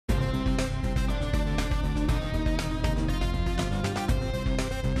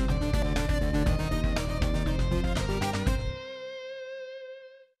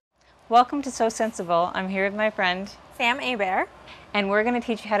Welcome to So Sensible. I'm here with my friend Sam Abear. and we're going to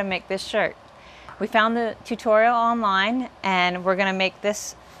teach you how to make this shirt. We found the tutorial online and we're going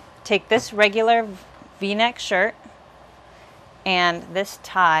to take this regular V-neck shirt and this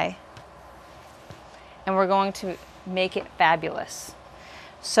tie and we're going to make it fabulous.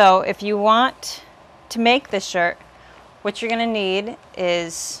 So if you want to make this shirt, what you're going to need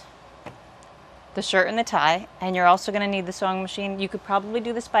is the shirt and the tie, and you're also going to need the sewing machine. You could probably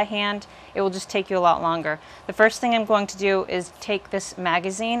do this by hand. It will just take you a lot longer. The first thing I'm going to do is take this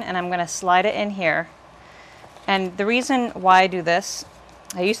magazine and I'm going to slide it in here. And the reason why I do this,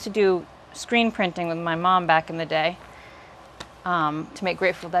 I used to do screen printing with my mom back in the day to make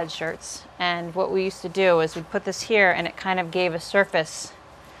Grateful Dead shirts. And what we used to do is we'd put this here and it kind of gave a surface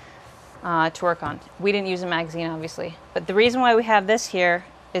to work on. We didn't use a magazine, obviously. But the reason why we have this here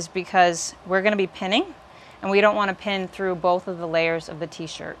is because we're going to be pinning and we don't want to pin through both of the layers of the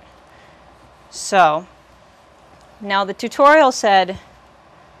t-shirt. So now the tutorial said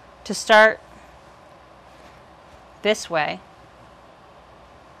to start this way,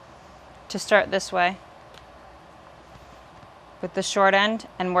 with the short end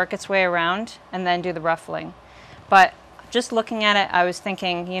and work its way around and then do the ruffling. But just looking at it, I was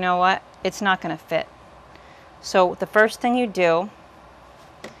thinking, you know what, it's not going to fit. So the first thing you do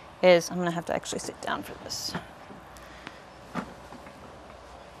is, I'm going to have to actually sit down for this. The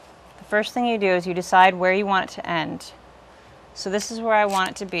first thing you do is you decide where you want it to end. So this is where I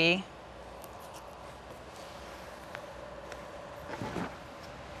want it to be.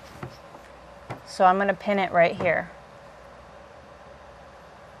 So I'm going to pin it right here.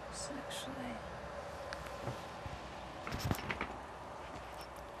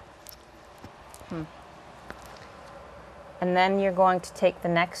 And then you're going to take the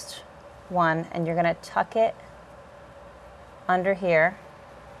next one and you're going to tuck it under here.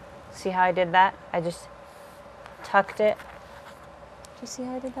 See how I did that? I just tucked it. Do you see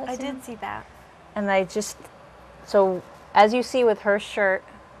how I did that, Sam? I did see that. And so as you see with her shirt,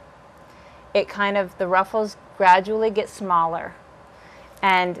 it kind of, the ruffles gradually get smaller.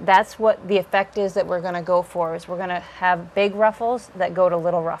 And that's what the effect is that we're going to go for, is we're going to have big ruffles that go to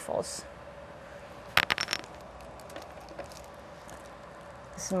little ruffles.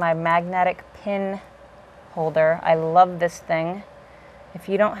 This is my magnetic pin holder. I love this thing. If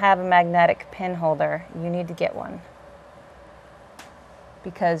you don't have a magnetic pin holder, you need to get one.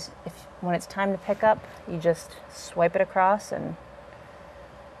 Because when it's time to pick up, you just swipe it across and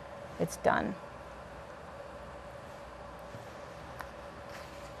it's done.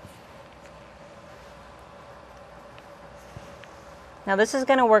 Now this is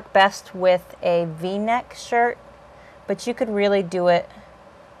going to work best with a V-neck shirt, but you could really do it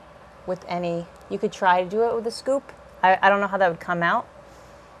with you could try to do it with a scoop. I don't know how that would come out.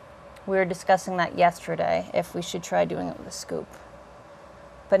 We were discussing that yesterday, if we should try doing it with a scoop.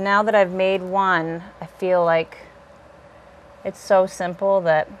 But now that I've made one, I feel like it's so simple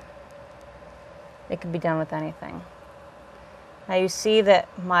that it could be done with anything. Now you see that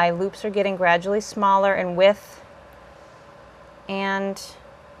my loops are getting gradually smaller in width, and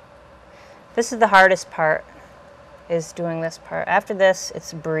this is the hardest part, is doing this part. After this,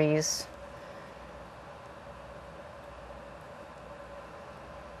 it's a breeze.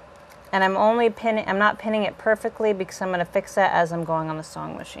 And I'm not pinning it perfectly because I'm going to fix that as I'm going on the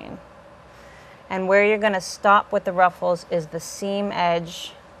sewing machine. And where you're going to stop with the ruffles is the seam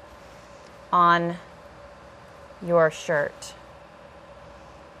edge on your shirt.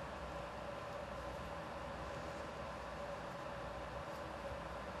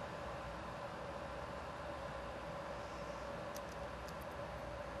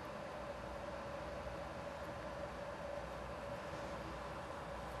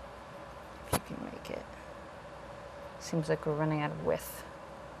 Seems like we're running out of width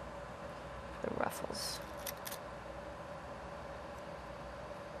for the ruffles.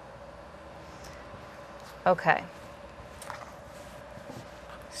 Okay.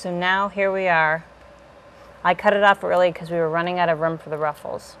 So now here we are. I cut it off early because we were running out of room for the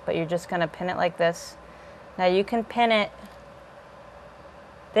ruffles, but you're just going to pin it like this. Now you can pin it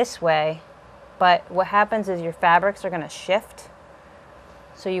this way, but what happens is your fabrics are going to shift.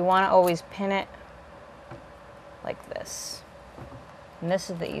 So you want to always pin it like this. And this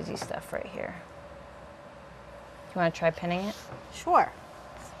is the easy stuff right here. Do you want to try pinning it? Sure.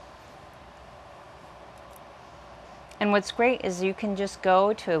 And what's great is you can just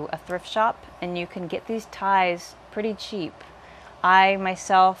go to a thrift shop and you can get these ties pretty cheap. I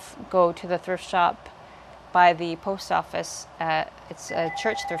myself go to the thrift shop by the post office. It's a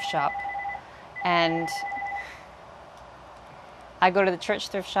church thrift shop. And I go to the church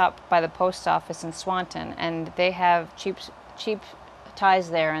thrift shop by the post office in Swanton, and they have cheap ties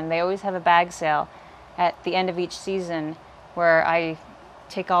there, and they always have a bag sale at the end of each season where I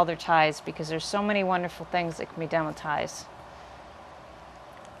take all their ties because there's so many wonderful things that can be done with ties.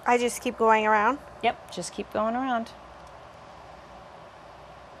 I just keep going around? Yep, just keep going around.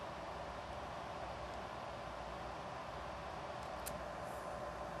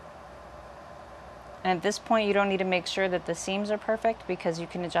 And at this point, you don't need to make sure that the seams are perfect because you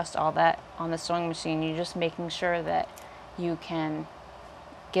can adjust all that on the sewing machine. You're just making sure that you can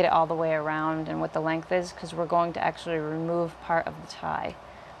get it all the way around and what the length is, because we're going to actually remove part of the tie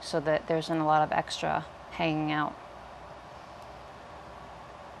so that there isn't a lot of extra hanging out.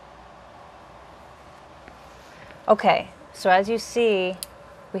 Okay, so as you see,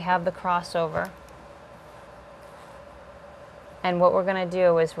 we have the crossover. And what we're going to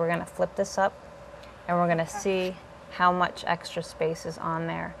do is we're going to flip this up and we're going to see how much extra space is on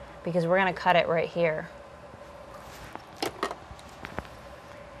there, because we're going to cut it right here.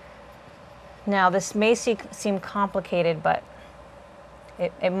 Now this may seem complicated, but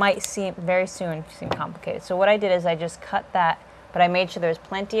it might seem very soon seem complicated. So what I did is I just cut that, but I made sure there's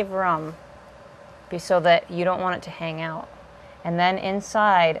plenty of room so that you don't want it to hang out. And then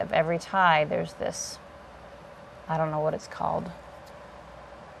inside of every tie there's this, I don't know what it's called,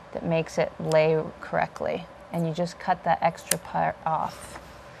 that makes it lay correctly. And you just cut that extra part off.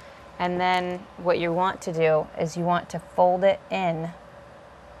 And then what you want to do is you want to fold it in.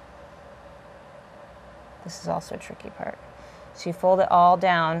 This is also a tricky part. So you fold it all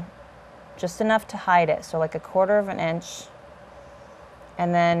down just enough to hide it, so like 1/4 of an inch,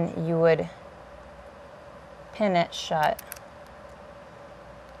 and then you would pin it shut.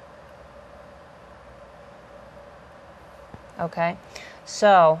 Okay,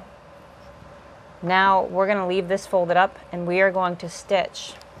 so now we're going to leave this folded up and we are going to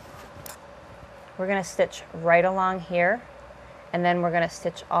stitch. We're going to stitch right along here, and then we're going to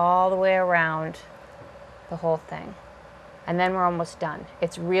stitch all the way around the whole thing. And then we're almost done.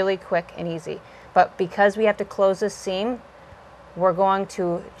 It's really quick and easy. But because we have to close this seam, we're going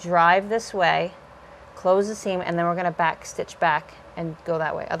to drive this way, close the seam, and then we're going to back stitch back and go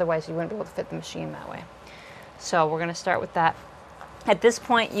that way. Otherwise you wouldn't be able to fit the machine that way. So we're going to start with that. At this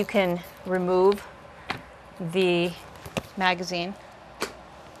point you can remove the magazine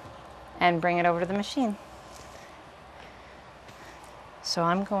and bring it over to the machine. So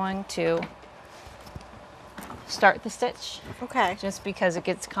I'm going to start the stitch. Okay. Just because it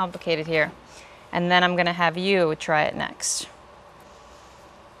gets complicated here. And then I'm going to have you try it next.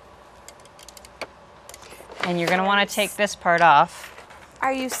 And you're going to want to take this part off.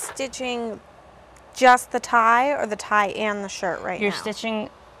 Are you stitching just the tie or the tie and the shirt right now? You're stitching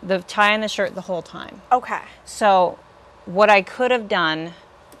the tie and the shirt the whole time. Okay. So what I could have done,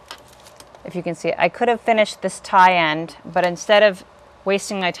 if you can see it, I could have finished this tie end, but instead of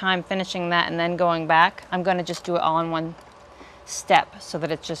wasting my time finishing that and then going back, I'm going to just do it all in one step so that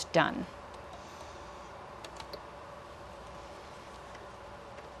it's just done.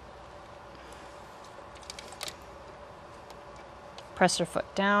 Press your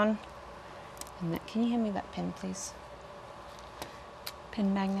foot down. And then, can you hand me that pin, please?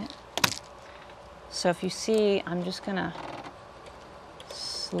 Pin magnet. So if you see, I'm just going to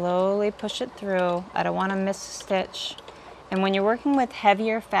slowly push it through. I don't want to miss a stitch. And when you're working with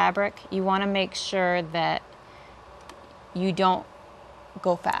heavier fabric, you want to make sure that you don't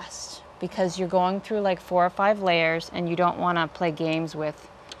go fast, because you're going through like 4 or 5 layers and you don't want to play games with,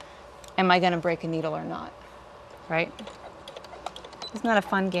 am I going to break a needle or not, right? Isn't that a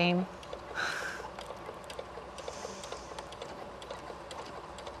fun game?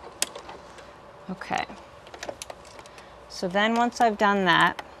 Okay. So then once I've done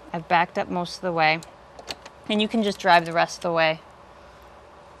that, I've backed up most of the way. And you can just drive the rest of the way.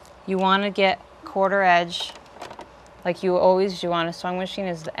 You want to get 1/4 edge, like you always do on a sewing machine,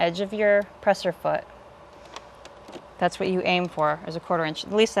 is the edge of your presser foot. That's what you aim for, is 1/4 inch.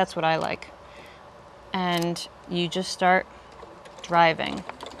 At least that's what I like. And you just start driving.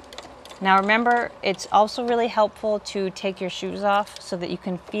 Now remember, it's also really helpful to take your shoes off so that you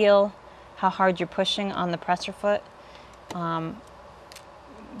can feel how hard you're pushing on the presser foot.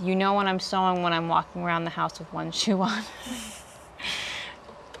 You know when I'm sewing when I'm walking around the house with one shoe on.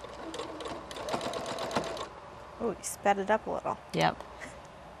 Oh, you sped it up a little. Yep.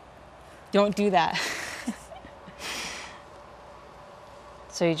 Don't do that.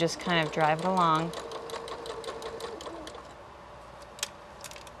 So you just kind of drive it along.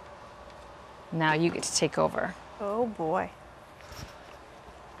 Now you get to take over. Oh boy.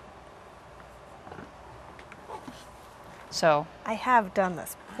 So I have done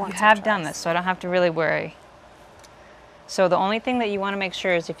this once. you have done this, so I don't have to really worry. So the only thing that you want to make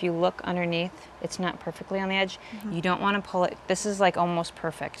sure is if you look underneath, it's not perfectly on the edge. You don't want to pull it. This is like almost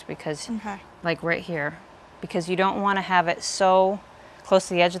perfect because like right here, because you don't want to have it so close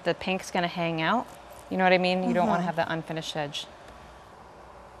to the edge that the pink's going to hang out. You know what I mean? You don't want to have that unfinished edge,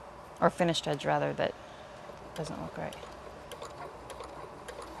 or finished edge rather, that doesn't look right.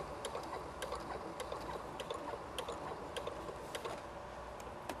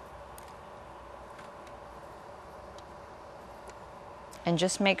 And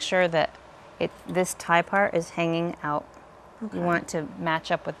just make sure that this tie part is hanging out. You want it to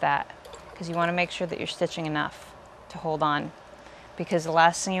match up with that because you want to make sure that you're stitching enough to hold on, because the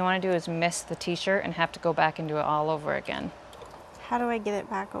last thing you want to do is miss the t-shirt and have to go back and do it all over again. How do I get it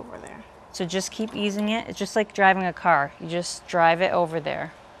back over there? So just keep easing it. It's just like driving a car. You just drive it over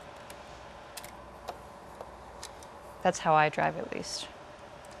there. That's how I drive at least.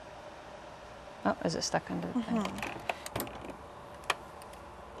 Oh, is it stuck under the thing?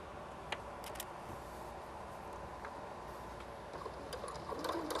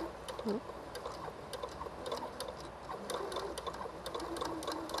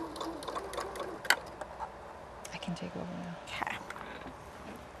 I can take over now. Okay.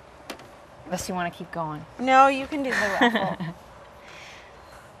 Unless you want to keep going. No, you can do the ruffle.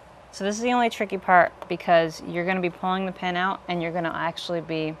 So this is the only tricky part because you're going to be pulling the pin out and you're going to actually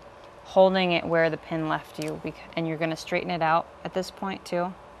be holding it where the pin left you, and you're going to straighten it out at this point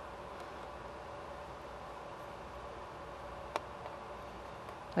too.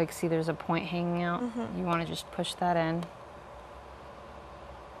 Like, see, there's a point hanging out. You want to just push that in.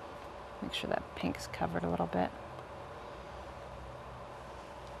 Make sure that pink's covered a little bit.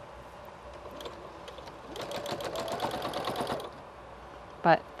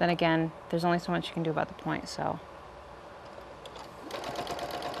 But then again, there's only so much you can do about the point, so.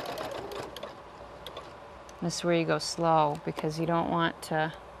 This is where you go slow because you don't want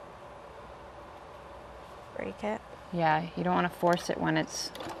to Break it. Yeah, you don't want to force it when it's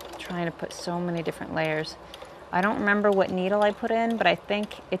trying to put so many different layers. I don't remember what needle I put in, but I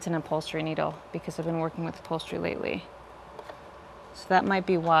think it's an upholstery needle because I've been working with upholstery lately. So that might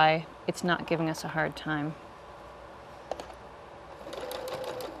be why it's not giving us a hard time.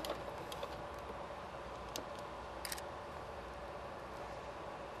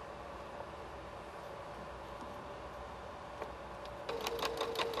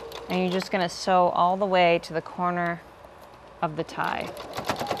 And you're just going to sew all the way to the corner of the tie.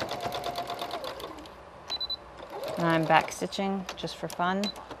 And I'm back stitching just for fun.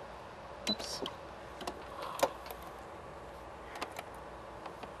 Oops.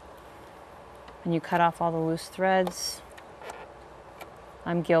 And you cut off all the loose threads.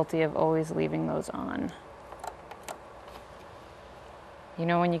 I'm guilty of always leaving those on. You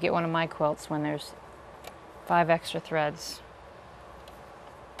know when you get one of my quilts when there's 5 extra threads.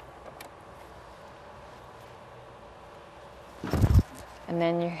 And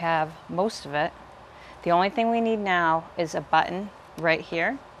then you have most of it. The only thing we need now is a button right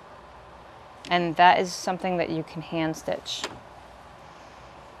here. And that is something that you can hand stitch.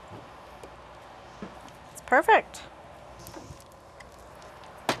 It's perfect.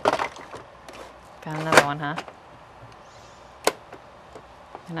 Found another one, huh?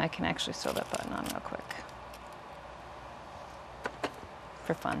 And I can actually sew that button on real quick.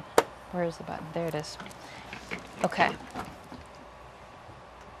 For fun. Where is the button? There it is. Okay.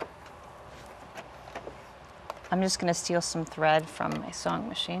 I'm just going to steal some thread from my sewing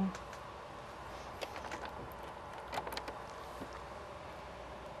machine.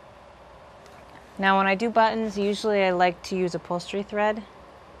 Now when I do buttons, usually I like to use upholstery thread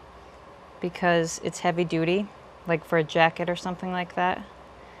because it's heavy duty, like for a jacket or something like that.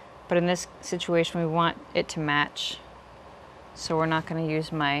 But in this situation, we want it to match. So we're not going to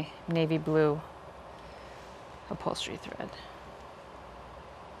use my navy blue upholstery thread.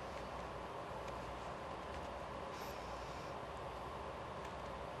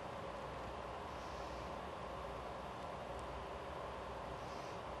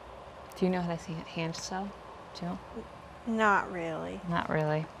 Do you know how to hand sew, too? Not really. Not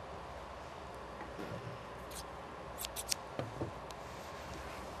really.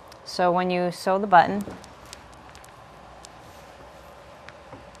 So when you sew the button,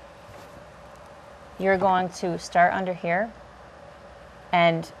 you're going to start under here.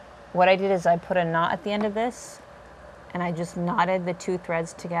 And what I did is I put a knot at the end of this, and I just knotted the 2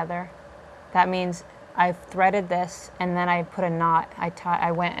 threads together. That means I've threaded this, and then I put a knot.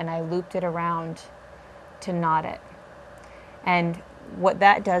 I went and I looped it around to knot it. And what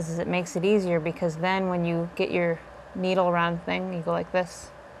that does is it makes it easier because then when you get your needle round thing. You go like this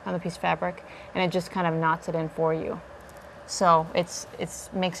on the piece of fabric, and it just kind of knots it in for you. So it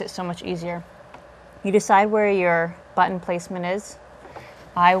makes it so much easier. You decide where your button placement is.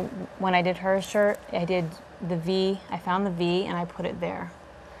 When I did her shirt, I did the V. I found the V and I put it there.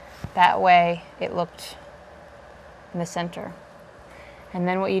 That way it looked in the center. And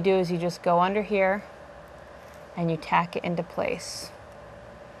then what you do is you just go under here and you tack it into place.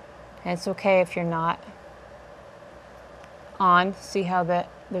 And it's okay if you're not on. See how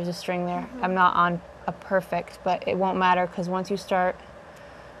there's a string there? Mm-hmm. I'm not on a perfect, but it won't matter because once you start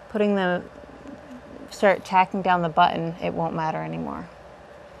tacking down the button, it won't matter anymore.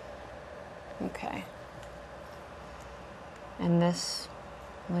 Okay. And this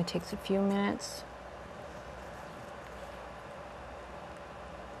only takes a few minutes.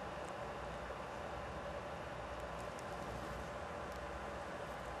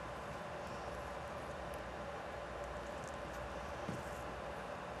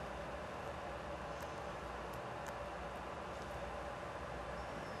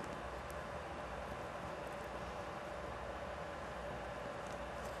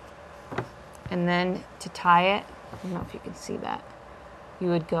 And then to tie it, I don't know if you can see that, you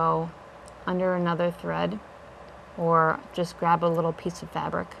would go under another thread or just grab a little piece of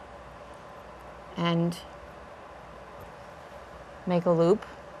fabric and make a loop.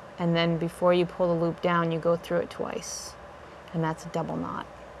 And then before you pull the loop down, you go through it twice. And that's a double knot.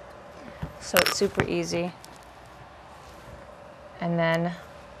 So it's super easy. And then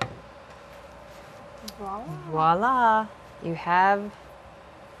voila, you have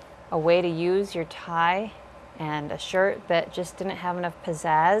a way to use your tie and a shirt that just didn't have enough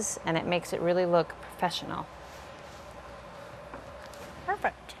pizzazz, and it makes it really look professional.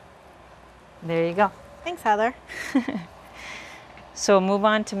 Perfect. There you go. Thanks, Heather. So we'll move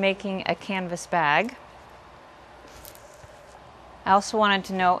on to making a canvas bag. I also wanted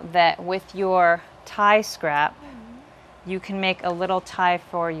to note that with your tie scrap, you can make a little tie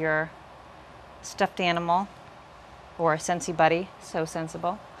for your stuffed animal or Scentsy Buddy, so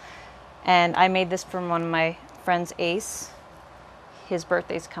Scentsible. And I made this from one of my friends, Ace. His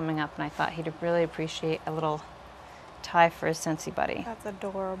birthday's coming up, and I thought he'd really appreciate a little tie for his Scentsy Buddy. That's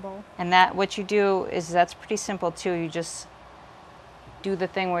adorable. And what you do is, that's pretty simple too. You just do the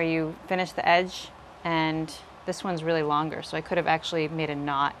thing where you finish the edge, and this one's really longer, so I could have actually made a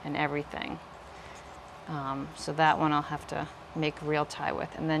knot and everything. So that one I'll have to make a real tie with.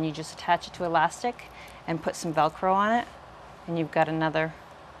 And then you just attach it to elastic and put some Velcro on it, and you've got another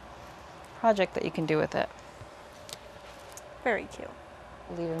project that you can do with it. Very cute.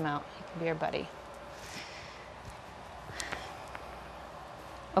 Leave him out. He can be your buddy.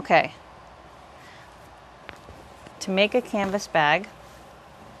 Okay. To make a canvas bag,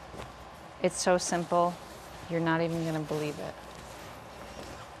 it's so simple, you're not even going to believe it.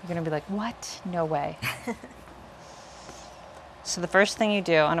 You're going to be like, what? No way. So the first thing you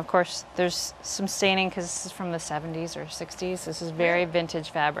do, and of course there's some staining because this is from the 70s or 60s. This is very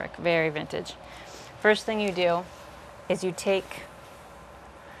vintage fabric, very vintage. First thing you do is you take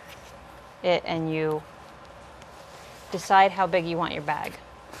it and you decide how big you want your bag.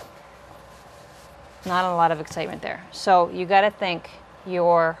 Not a lot of excitement there. So you got to think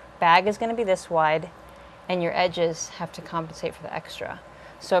your bag is going to be this wide and your edges have to compensate for the extra.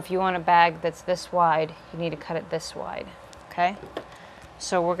 So if you want a bag that's this wide, you need to cut it this wide. Okay,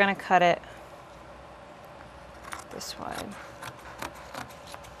 so we're going to cut it this wide.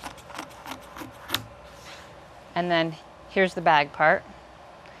 And then here's the bag part.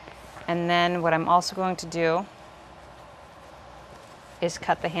 And then what I'm also going to do is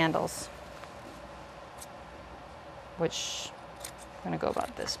cut the handles, which I'm going to go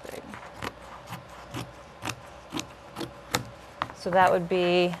about this big. So that would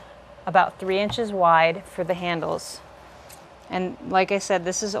be about 3 inches wide for the handles. And like I said,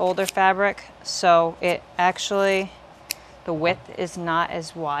 this is older fabric, so it actually, the width is not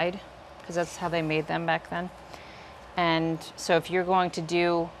as wide because that's how they made them back then. And so if you're going to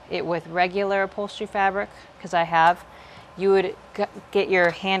do it with regular upholstery fabric, because I have, you would get your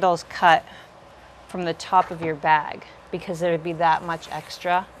handles cut from the top of your bag because there would be that much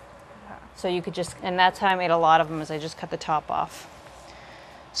extra. So you could just, and that's how I made a lot of them, is I just cut the top off.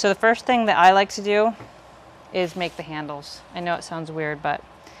 So the first thing that I like to do is make the handles. I know it sounds weird, but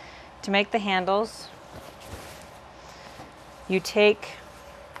to make the handles, you take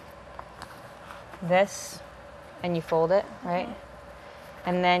this and you fold it, right?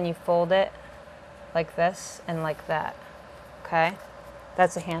 And then you fold it like this and like that, okay?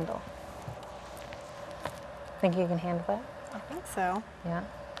 That's a handle. Think you can handle that? I think so. Yeah.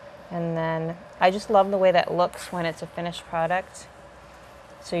 And then I just love the way that looks when it's a finished product.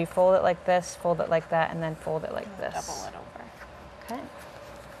 So you fold it like this, fold it like that, and then fold it like this. Double it over. Okay.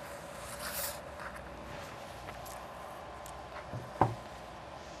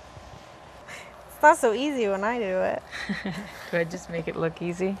 It's not so easy when I do it. Good, just make it look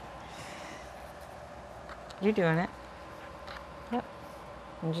easy. You're doing it. Yep.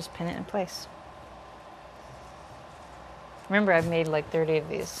 And just pin it in place. Remember, I've made like 30 of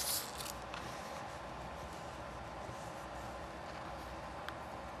these.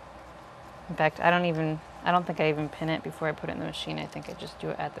 In fact, I don't think I even pin it before I put it in the machine. I think I just do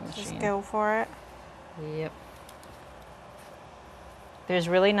it at the machine. Just go for it. Yep. There's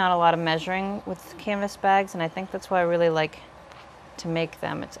really not a lot of measuring with canvas bags, and I think that's why I really like to make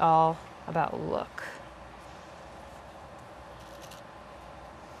them. It's all about look.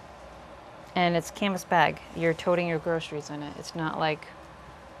 And it's a canvas bag. You're toting your groceries in it. It's not like,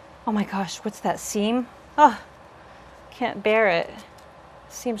 oh my gosh, what's that seam? Oh, can't bear it.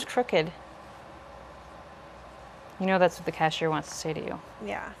 Seems crooked. You know that's what the cashier wants to say to you.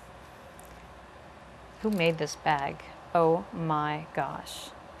 Yeah. Who made this bag? Oh my gosh.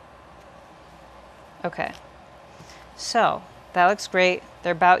 Okay. So that looks great.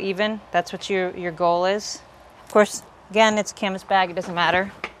 They're about even. That's what your goal is. Of course, again, it's a canvas bag. It doesn't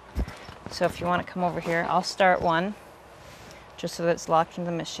matter. So if you want to come over here, I'll start one just so that it's locked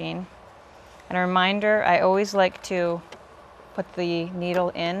into the machine. And a reminder, I always like to put the needle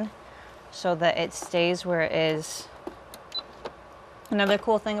in so that it stays where it is. Another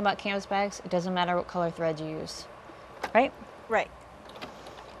cool thing about canvas bags, it doesn't matter what color thread you use, right? Right.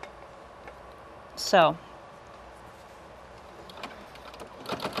 So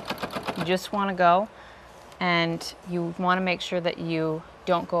you just want to go, and you want to make sure that you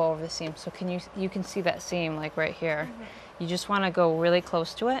don't go over the seam. So you can see that seam like right here. Mm-hmm. You just want to go really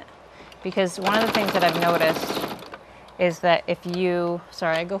close to it, because one of the things that I've noticed is that if you,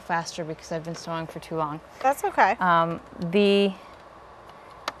 sorry, I go faster because I've been sewing for too long. That's okay.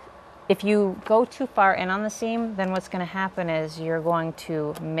 If you go too far in on the seam, then what's going to happen is you're going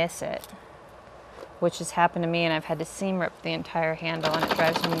to miss it, which has happened to me, and I've had to seam rip the entire handle, and it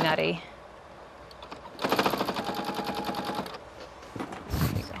drives me nutty. There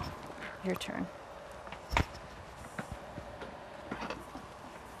you go. Your turn.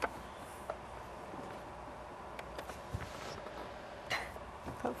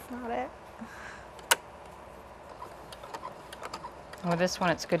 That's not it. With this one,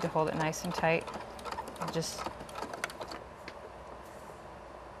 it's good to hold it nice and tight.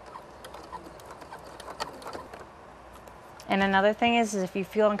 And another thing is if you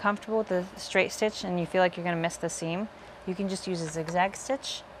feel uncomfortable with the straight stitch and you feel like you're going to miss the seam, you can just use a zigzag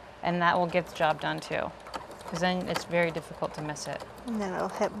stitch, and that will get the job done too. Because then it's very difficult to miss it. And then it'll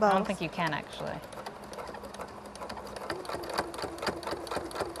hit both. I don't think you can actually.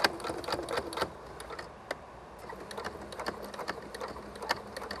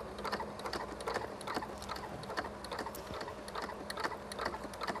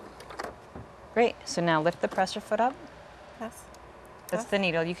 Great, so now lift the presser foot up. Yes. That's the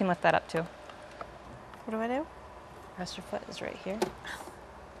needle, you can lift that up too. What do I do? Presser foot is right here.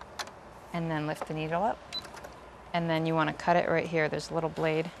 And then lift the needle up. And then you want to cut it right here, there's a little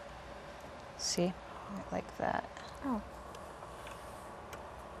blade. See, like that. Oh.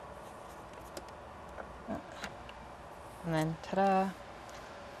 And then, ta-da,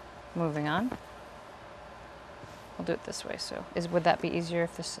 moving on. We'll do it this way. So, would that be easier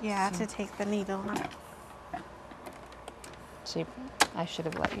if this? Yeah, to take the needle out. See, I should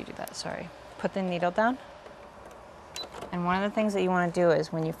have let you do that. Sorry. Put the needle down. And one of the things that you want to do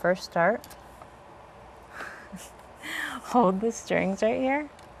is when you first start, hold the strings right here.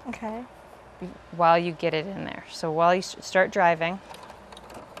 Okay. While you get it in there. So while you start driving,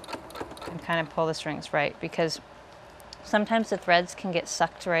 and kind of pull the strings right, because sometimes the threads can get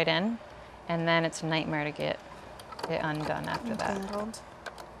sucked right in, and then it's a nightmare to get it undone after that.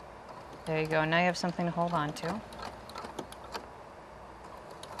 There you go. Now you have something to hold on to.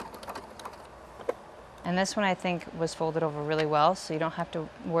 And this one I think was folded over really well, so you don't have to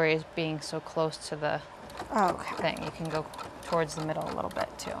worry of being so close to the thing. You can go towards the middle a little bit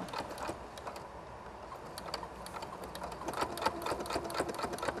too.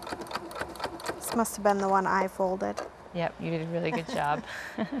 This must have been the one I folded. Yep, you did a really good job.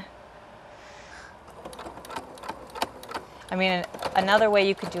 I mean, another way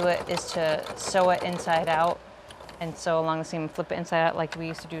you could do it is to sew it inside out and sew along the seam and flip it inside out like we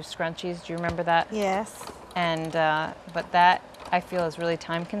used to do scrunchies. Do you remember that? Yes. And, but that I feel is really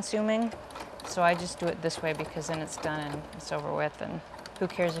time consuming. So I just do it this way because then it's done and it's over with, and Who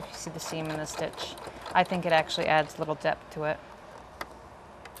cares if you see the seam in the stitch? I think it actually adds a little depth to it.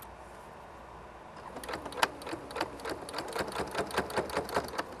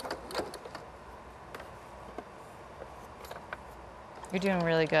 You're doing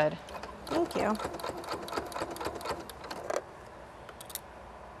really good. Thank you.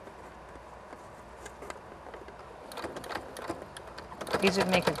 These would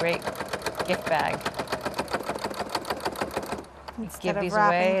make a great gift bag. You give these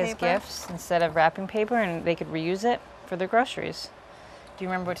away as gifts instead of wrapping paper, and they could reuse it for their groceries. Do you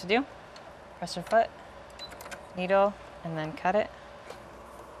remember what to do? Press your foot, needle, and then cut it.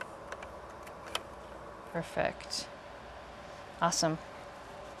 Perfect. Awesome.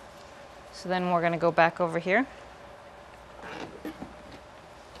 So then we're going to go back over here. And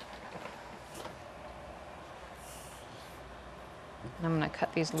I'm going to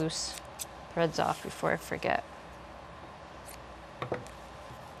cut these loose threads off before I forget.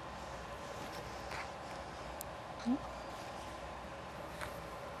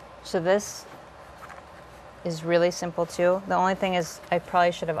 So this is really simple too. The only thing is I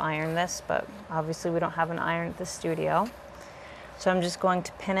probably should have ironed this, but obviously we don't have an iron at the studio. So I'm just going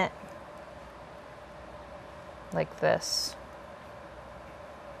to pin it like this.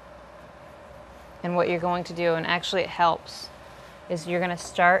 And what you're going to do, and actually it helps, is you're going to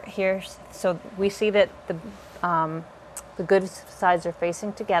start here. So we see that the good sides are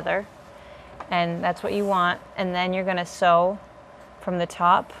facing together, and that's what you want. And then you're going to sew from the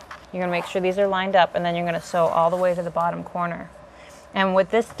top. You're going to make sure these are lined up, and then you're going to sew all the way to the bottom corner. And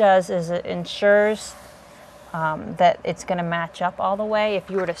what this does is it ensures that it's going to match up all the way. If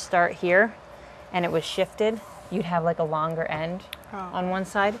you were to start here and it was shifted, you'd have like a longer end on one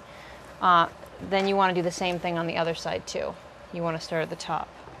side. Then you want to do the same thing on the other side too. You want to start at the top.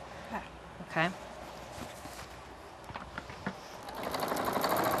 Okay.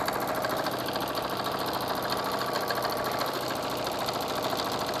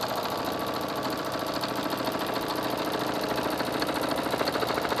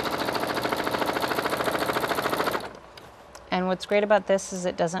 And what's great about this is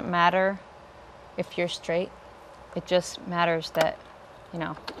it doesn't matter if you're straight. It just matters that, you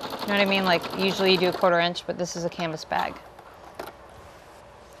know what I mean? Like usually you do a 1/4 inch, but this is a canvas bag.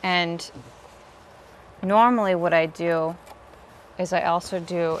 And normally what I do is I also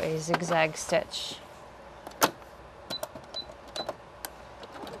do a zigzag stitch.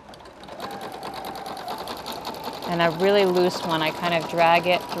 And a really loose one, I kind of drag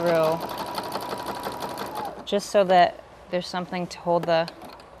it through just so that there's something to hold the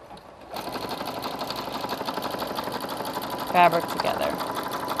fabric together.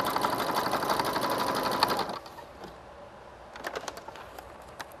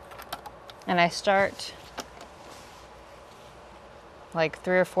 And I start like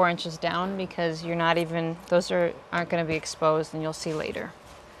 3 or 4 inches down because you're not even, those aren't going to be exposed, and you'll see later.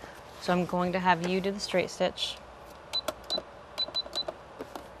 So I'm going to have you do the straight stitch.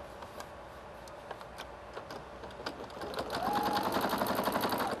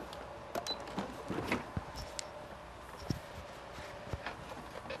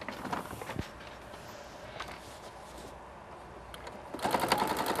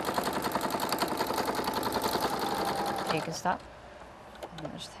 You can stop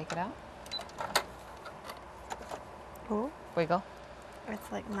and just take it out. Ooh. Wiggle.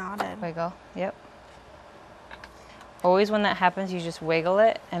 It's like knotted. Wiggle. Yep. Always when that happens, you just wiggle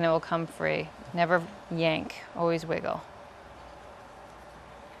it and it will come free. Never yank. Always wiggle.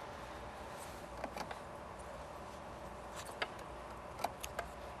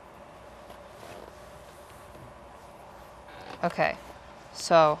 Okay.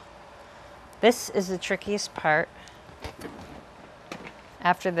 So this is the trickiest part.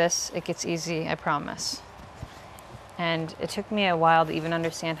 After this, it gets easy, I promise. And it took me a while to even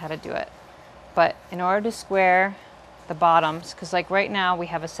understand how to do it. But in order to square the bottoms, because like right now we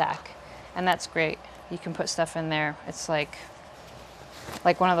have a sack, and that's great. You can put stuff in there. It's like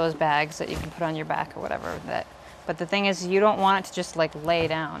one of those bags that you can put on your back or whatever. But the thing is, you don't want it to just like lay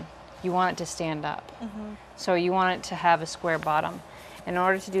down. You want it to stand up. Mm-hmm. So you want it to have a square bottom. In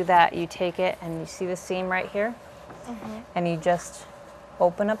order to do that, you take it and you see the seam right here, mm-hmm. and you just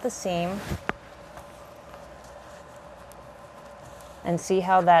open up the seam and see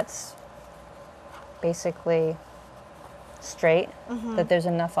how that's basically straight, mm-hmm. that there's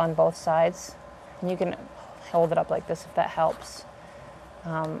enough on both sides. And you can hold it up like this if that helps.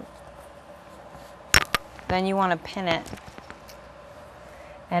 Then you want to pin it.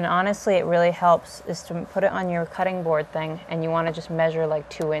 And honestly, it really helps is to put it on your cutting board thing, and you want to just measure like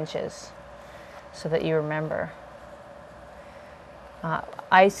 2 inches so that you remember.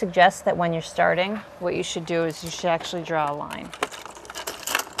 I suggest that when you're starting, what you should do is you should actually draw a line.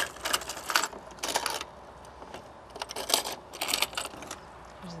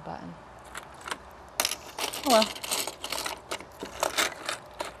 Here's the button. Oh well.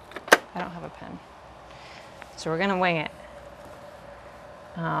 I don't have a pen. So we're gonna wing it.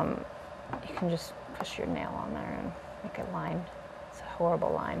 You can just push your nail on there and make a line. It's a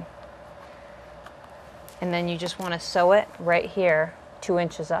horrible line. And then you just want to sew it right here, 2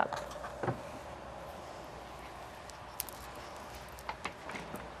 inches up.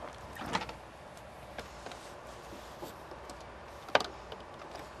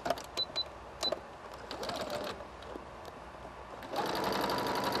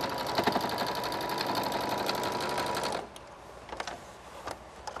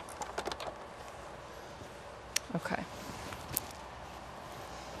 Okay.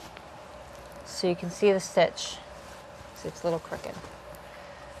 So you can see the stitch. See, it's a little crooked.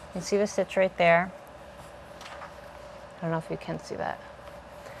 You can see the stitch right there. I don't know if you can see that.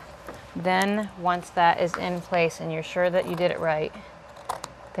 Then once that is in place and you're sure that you did it right,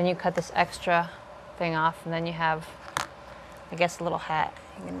 then you cut this extra thing off, and then you have, I guess, a little hat.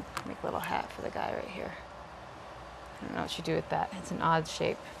 You can make a little hat for the guy right here. I don't know what you do with that. It's an odd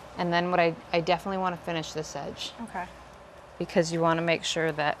shape. And then what I definitely want to finish this edge. Okay. Because you want to make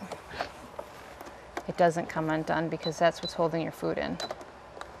sure that it doesn't come undone, because that's what's holding your food in.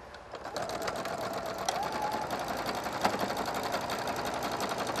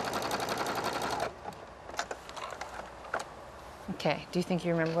 Okay, do you think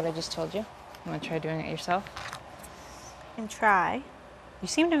you remember what I just told you? You want to try doing it yourself? And try. You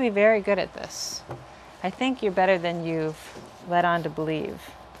seem to be very good at this. I think you're better than you've led on to believe.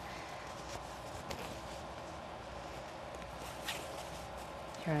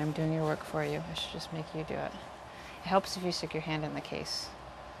 Here, I'm doing your work for you. I should just make you do it. It helps if you stick your hand in the case.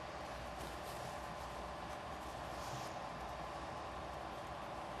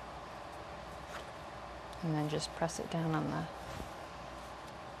 And then just press it down on the...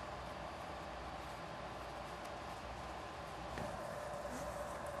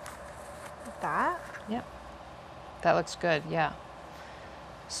 Like that? Yep. That looks good, yeah.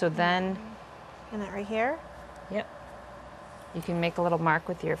 So then... And it right here? Yep. You can make a little mark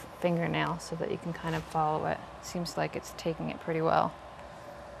with your fingernail so that you can kind of follow it. Seems like it's taking it pretty well.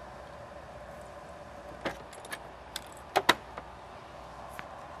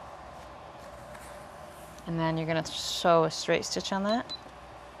 And then you're going to sew a straight stitch on that.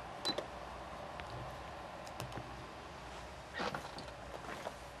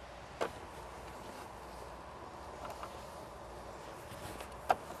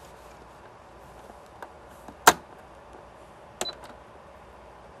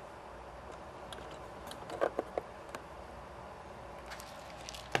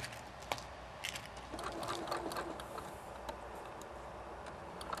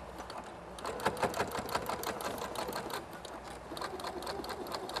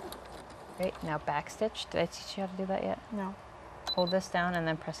 Great, now back stitch. Did I teach you how to do that yet? No. Hold this down and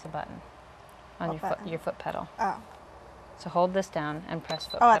then press the button on your foot pedal. Oh. So hold this down and press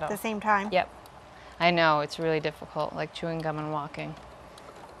foot Oh, pedal. at the same time? Yep. I know, it's really difficult, like chewing gum and walking.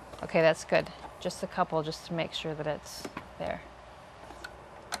 Okay, that's good. Just a couple, just to make sure that it's there.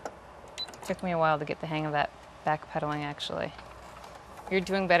 It took me a while to get the hang of that back pedaling, actually. You're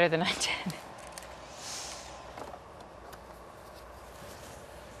doing better than I did.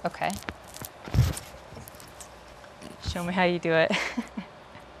 Okay. Show me how you do it.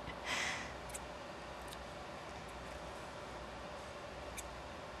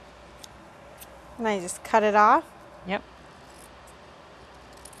 And I just cut it off? Yep.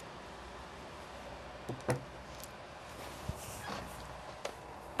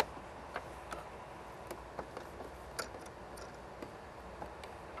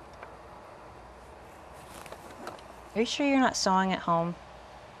 Are you sure you're not sewing at home?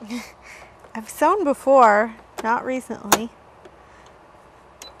 I've sewn before, not recently.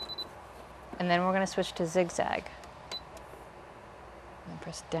 And then we're going to switch to zigzag. And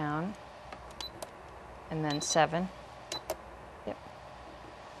press down. And then 7. Yep.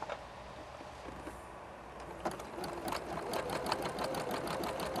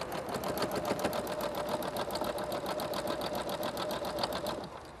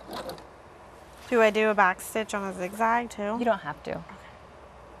 Do I do a back stitch on a zigzag too? You don't have to.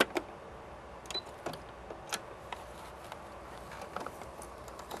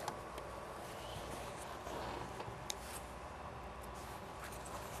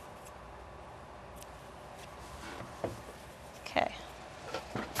 Okay.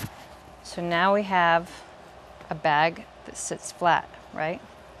 So now we have a bag that sits flat. right?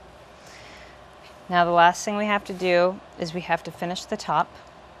 Now the last thing we have to do is we have to finish the top,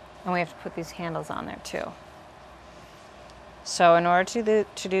 and we have to put these handles on there too. So in order to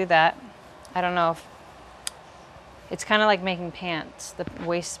do that, I don't know if, it's kind of like making pants, the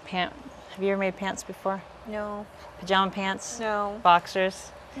waist pant. Have you ever made pants before? No. Pajama pants? No.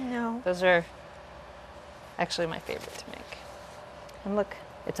 Boxers? No. Those are actually my favorite to make. And look,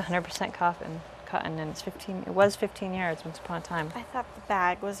 it's 100% cotton, and it was 15 yards once upon a time. I thought the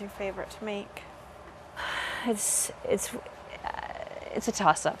bag was your favorite to make. It's a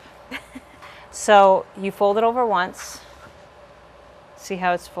toss-up. So you fold it over once. See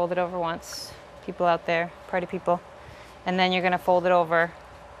how it's folded over once? People out there, party people. And then you're gonna fold it over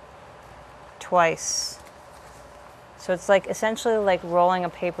twice. So it's like essentially like rolling a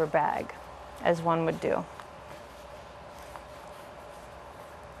paper bag, as one would do.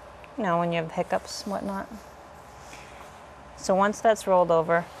 You know, when you have hiccups and whatnot. So once that's rolled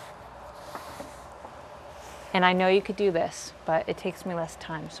over, and I know you could do this, but it takes me less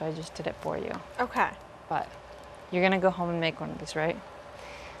time, so I just did it for you. Okay. But you're gonna go home and make one of these, right?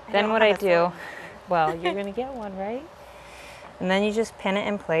 I Then don't what have I a do, thorn. well, you're gonna get one, right? And then you just pin it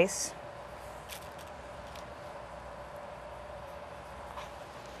in place.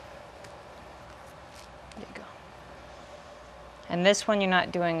 There you go. And this one, you're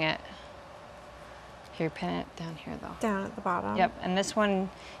not doing it. Here, pin it down here though. Down at the bottom. Yep, and this one,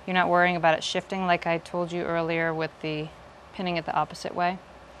 you're not worrying about it shifting like I told you earlier with the pinning it the opposite way.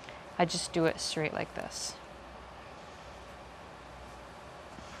 I just do it straight like this.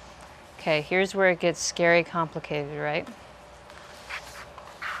 Okay, here's where it gets scary complicated, right?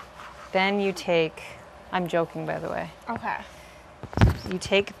 Then you take, I'm joking by the way, Okay. you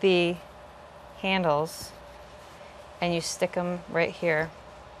take the handles and you stick them right here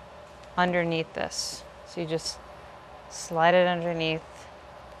underneath this. So you just slide it underneath,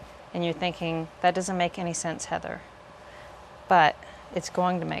 and you're thinking, that doesn't make any sense, Heather. But it's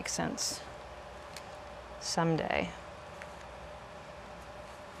going to make sense someday.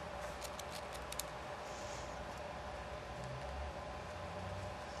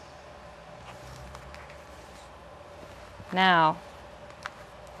 Now,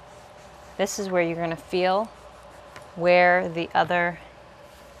 this is where you're going to feel where the other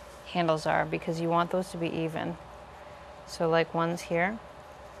handles are, because you want those to be even. So like one's here.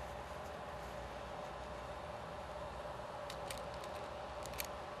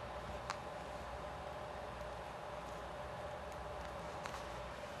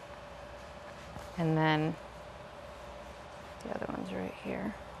 And then the other one's right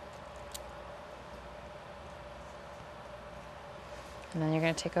here. And then you're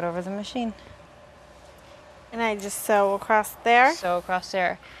going to take it over the machine. And I just sew across there? Sew across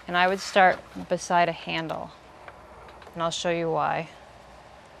there. And I would start beside a handle. And I'll show you why.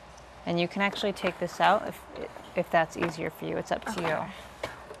 And you can actually take this out if that's easier for you. It's up to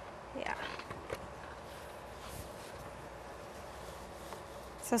you. Yeah.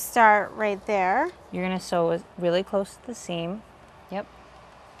 So start right there. You're going to sew it really close to the seam. Yep.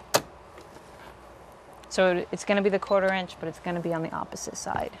 So it's going to be the 1/4 inch, but it's going to be on the opposite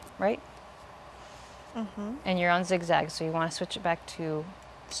side, right? Mm-hmm. And you're on zigzag, so you want to switch it back to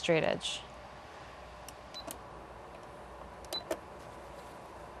straight edge.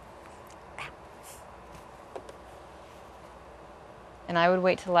 And I would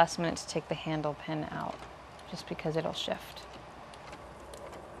wait till the last minute to take the handle pin out, just because it'll shift.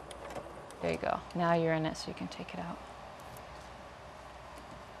 There you go. Now you're in it, so you can take it out.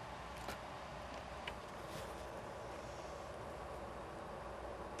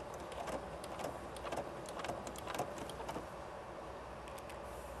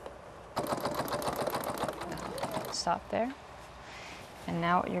 Stop there. And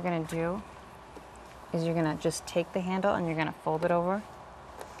now what you're going to do is you're going to just take the handle and you're going to fold it over,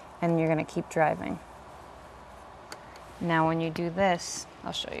 and you're going to keep driving. Now when you do this,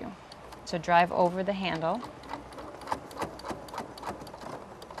 I'll show you. So drive over the handle.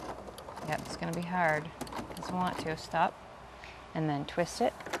 Yep, it's going to be hard. Doesn't want to. Stop. And then twist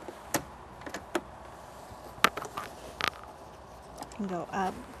it. And go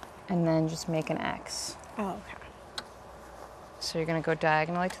up. And then just make an X. Oh, okay. So you're going to go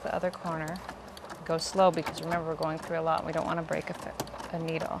diagonally to the other corner. Go slow, because remember, we're going through a lot. We don't want to break a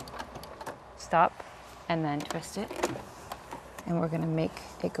needle. Stop, and then twist it. And we're going to make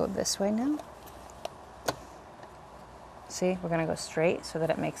it go this way now. See, we're going to go straight so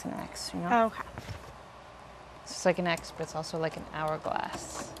that it makes an X, you know? Okay. It's like an X, but it's also like an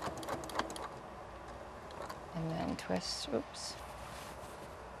hourglass. And then twist, oops.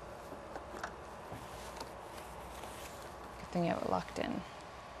 Then you have it locked in.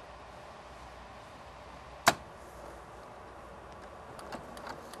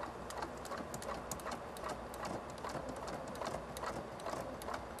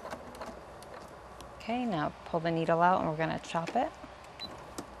 Okay, now pull the needle out and we're going to chop it.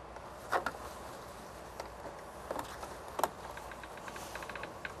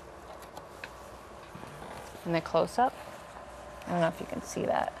 In the close-up, I don't know if you can see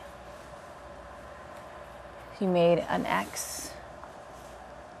that. You made an X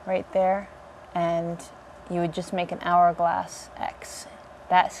right there, and you would just make an hourglass X.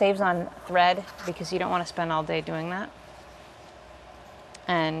 That saves on thread because you don't want to spend all day doing that.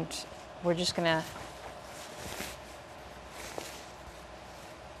 And we're just gonna,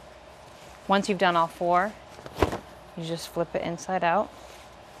 once you've done all 4, you just flip it inside out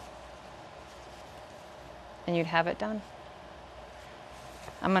and you'd have it done.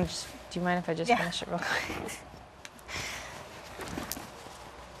 I'm gonna just, do you mind if I just finish it real quick?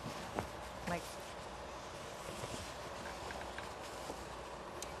 Like,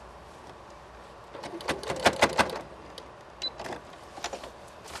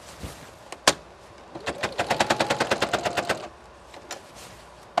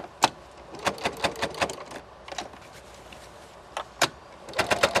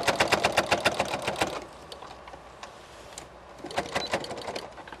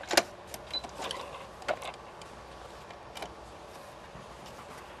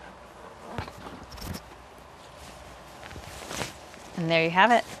 and there you have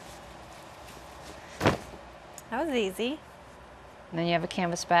it. That was easy. And then you have a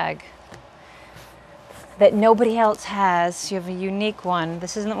canvas bag that nobody else has. You have a unique one.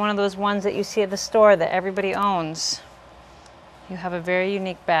 This isn't one of those ones that you see at the store that everybody owns. You have a very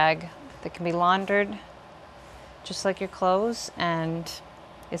unique bag that can be laundered just like your clothes, and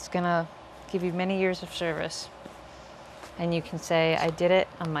it's gonna give you many years of service. And you can say, I did it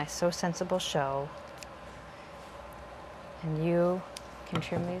on my So Sensible show. And you can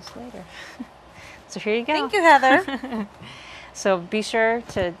trim these later. So here you go. Thank you, Heather. So be sure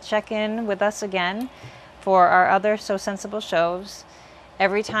to check in with us again for our other So Sensible shows.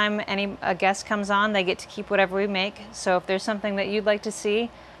 Every time a guest comes on, they get to keep whatever we make. So if there's something that you'd like to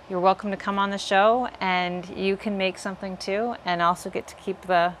see, you're welcome to come on the show, and you can make something too and also get to keep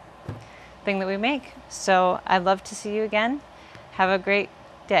the thing that we make. So I'd love to see you again. Have a great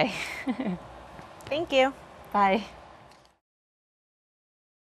day. Thank you. Bye.